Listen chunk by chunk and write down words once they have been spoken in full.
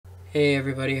Hey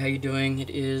everybody, how you doing? It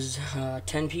is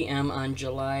 10 p.m. on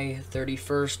July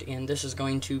 31st, and this is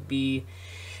going to be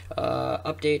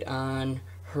update on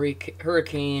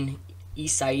Hurricane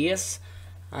Isaias.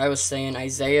 I was saying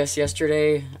Isaias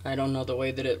yesterday. I don't know the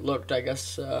way that it looked. I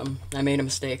guess I made a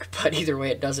mistake, but either way,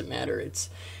 it doesn't matter. It's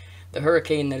the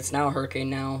hurricane that it's now a hurricane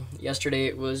now. Yesterday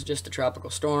it was just a tropical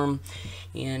storm,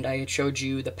 and I had showed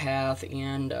you the path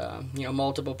and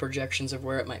multiple projections of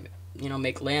where it might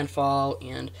make landfall,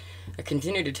 and I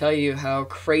continue to tell you how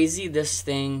crazy this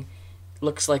thing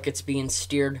looks like it's being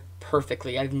steered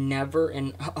perfectly. I've never,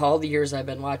 in all the years I've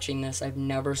been watching this, I've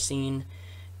never seen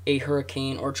a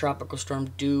hurricane or tropical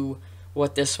storm do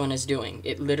what this one is doing.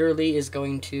 It literally is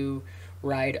going to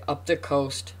ride up the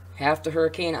coast, half the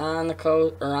hurricane on the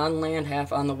coast or on land,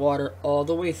 half on the water, all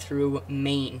the way through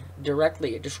Maine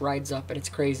directly. It just rides up, and it's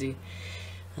crazy.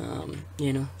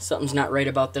 Something's not right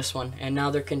about this one. And now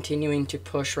they're continuing to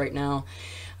push right now,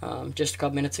 just a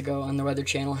couple minutes ago on the Weather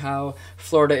Channel, how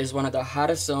Florida is one of the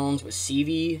hottest zones with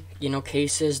CV,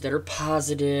 cases that are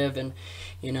positive, and,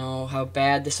 how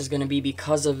bad this is going to be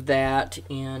because of that.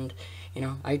 And,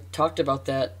 I talked about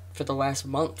that for the last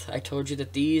month. I told you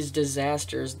that these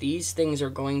disasters, these things are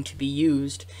going to be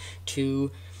used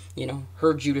to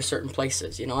herd you to certain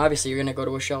places. Obviously you're going to go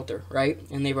to a shelter, right?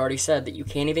 And they've already said that you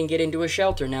can't even get into a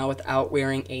shelter now without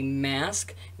wearing a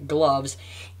mask, gloves,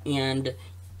 and,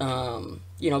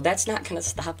 that's not going to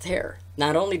stop there.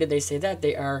 Not only did they say that,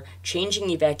 they are changing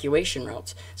evacuation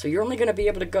routes. So you're only going to be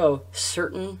able to go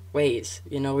certain ways.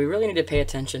 We really need to pay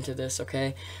attention to this,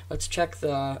 okay? Let's check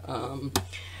the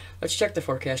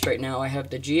forecast right now. I have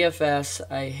the GFS,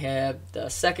 I have the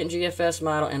second GFS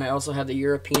model, and I also have the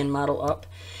European model up,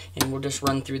 and we'll just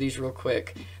run through these real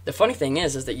quick. The funny thing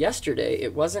is that yesterday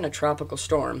it wasn't a tropical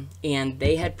storm, and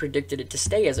they had predicted it to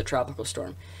stay as a tropical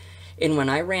storm. And when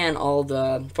I ran all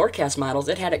the forecast models,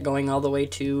 it had it going all the way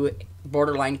to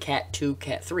borderline Cat 2,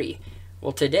 Cat 3.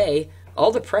 Well, today,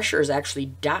 all the pressure is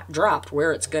actually dropped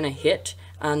where it's going to hit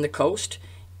on the coast,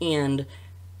 and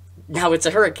now it's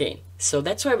a hurricane. So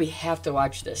that's why we have to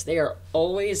watch this. They are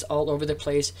always all over the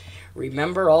place.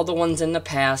 Remember all the ones in the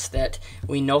past that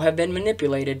we know have been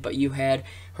manipulated, but you had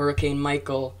Hurricane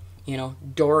Michael,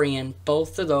 Dorian,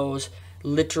 both of those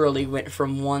literally went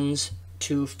from 1s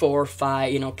to 4,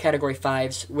 5, category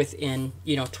 5s within,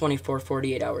 24,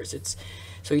 48 hours.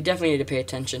 So you definitely need to pay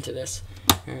attention to this.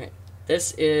 All right.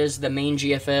 This is the main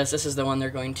GFS. This is the one they're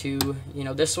going to,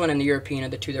 this one and the European are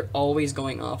the two they're always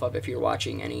going off of if you're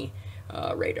watching any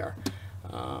radar.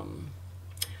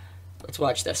 Let's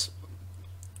watch this.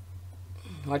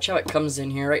 Watch how it comes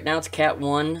in here. Right now it's Cat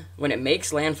 1. When it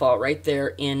makes landfall right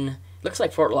there in, looks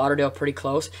like Fort Lauderdale, pretty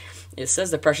close. It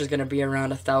says the pressure is going to be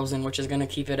around 1,000, which is going to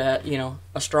keep it at,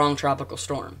 a strong tropical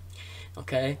storm.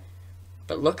 Okay?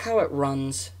 But look how it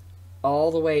runs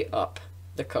all the way up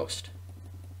the coast.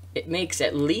 It makes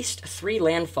at least 3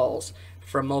 landfalls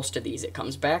for most of these. It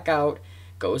comes back out,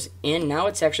 goes in. Now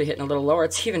it's actually hitting a little lower.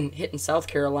 It's even hitting South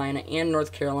Carolina and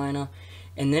North Carolina,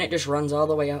 and then it just runs all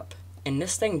the way up. And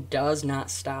this thing does not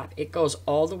stop. It goes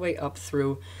all the way up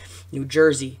through New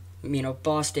Jersey,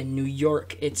 Boston, New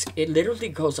York. It literally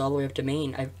goes all the way up to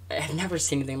Maine. I've never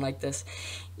seen anything like this.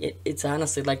 It's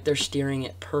honestly like they're steering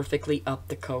it perfectly up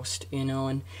the coast,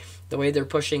 and the way they're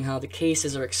pushing, how the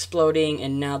cases are exploding,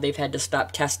 and now they've had to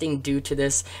stop testing due to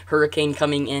this hurricane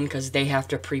coming in because they have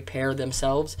to prepare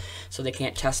themselves, so they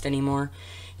can't test anymore.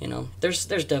 There's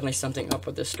definitely something up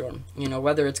with this storm.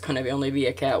 Whether it's going to only be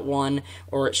a Cat 1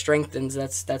 or it strengthens,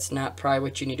 that's not probably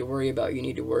what you need to worry about. You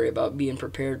need to worry about being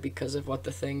prepared because of what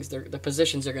the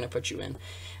positions they're going to put you in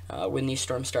when these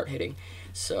storms start hitting.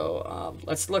 So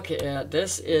let's look at,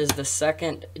 this is the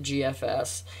second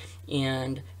GFS,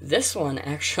 and this one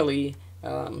actually,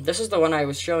 this is the one I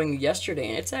was showing you yesterday,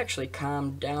 and it's actually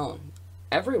calmed down.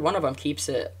 Every one of them keeps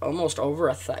it almost over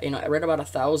right about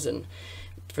 1,000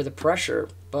 for the pressure,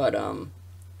 but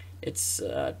it's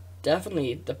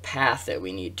definitely the path that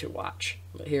we need to watch.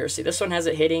 But here, see, this one has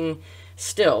it hitting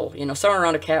still, somewhere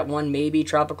around a Cat 1, maybe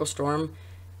tropical storm,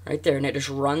 right there, and it just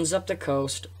runs up the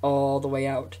coast all the way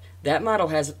out. That model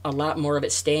has a lot more of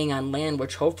it staying on land,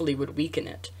 which hopefully would weaken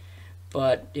it,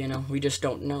 but we just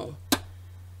don't know.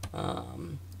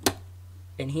 And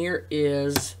here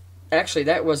is, actually,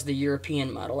 that was the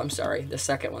European model. I'm sorry, the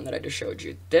second one that I just showed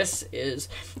you. This is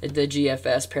the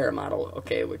GFS paramodel,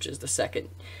 okay, which is the second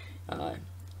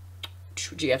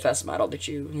GFS model that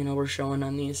we're showing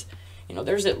on these.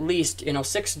 There's at least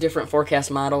 6 different forecast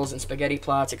models and spaghetti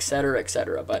plots, etc.,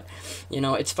 etc. But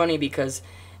it's funny because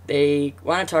they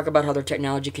want to talk about how their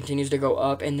technology continues to go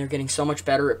up and they're getting so much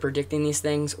better at predicting these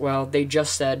things. Well, they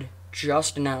just said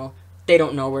just now they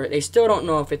don't know where, they still don't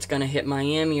know if it's going to hit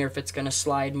Miami or if it's going to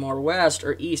slide more west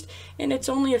or east, and it's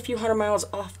only a few hundred miles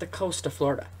off the coast of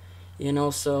Florida, you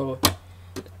know, so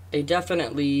they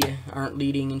definitely aren't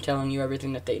leading and telling you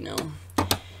everything that they know.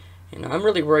 You know, I'm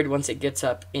really worried once it gets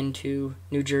up into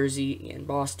New Jersey and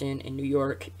Boston and New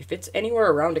York. If it's anywhere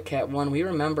around a Cat 1, we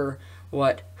remember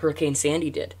what Hurricane Sandy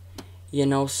did. You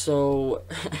know, so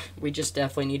we just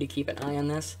definitely need to keep an eye on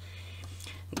this.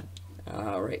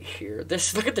 Right here.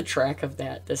 Look at the track of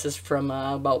that. This is from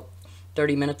about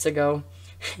 30 minutes ago.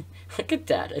 Look at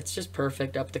that. It's just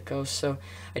perfect up the coast. So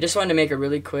I just wanted to make a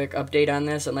really quick update on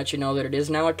this and let you know that it is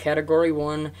now a Category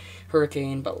 1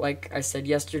 hurricane. But like I said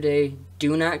yesterday,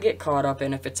 do not get caught up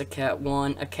in if it's a Cat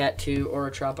 1, a Cat 2, or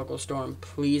a tropical storm.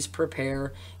 Please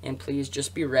prepare and please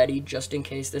just be ready just in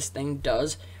case this thing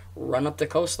does run up the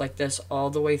coast like this all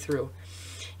the way through.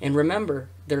 And remember,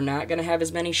 they're not going to have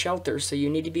as many shelters, so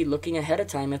you need to be looking ahead of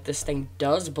time. If this thing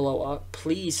does blow up,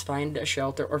 please find a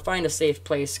shelter or find a safe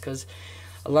place, because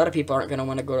a lot of people aren't going to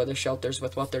want to go to the shelters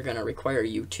with what they're going to require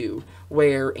you to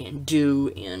wear and do,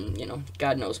 and, you know,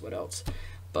 God knows what else.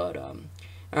 But, all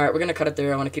right, we're going to cut it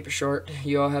there. I want to keep it short.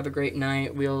 You all have a great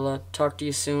night. We'll talk to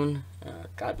you soon.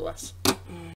 God bless.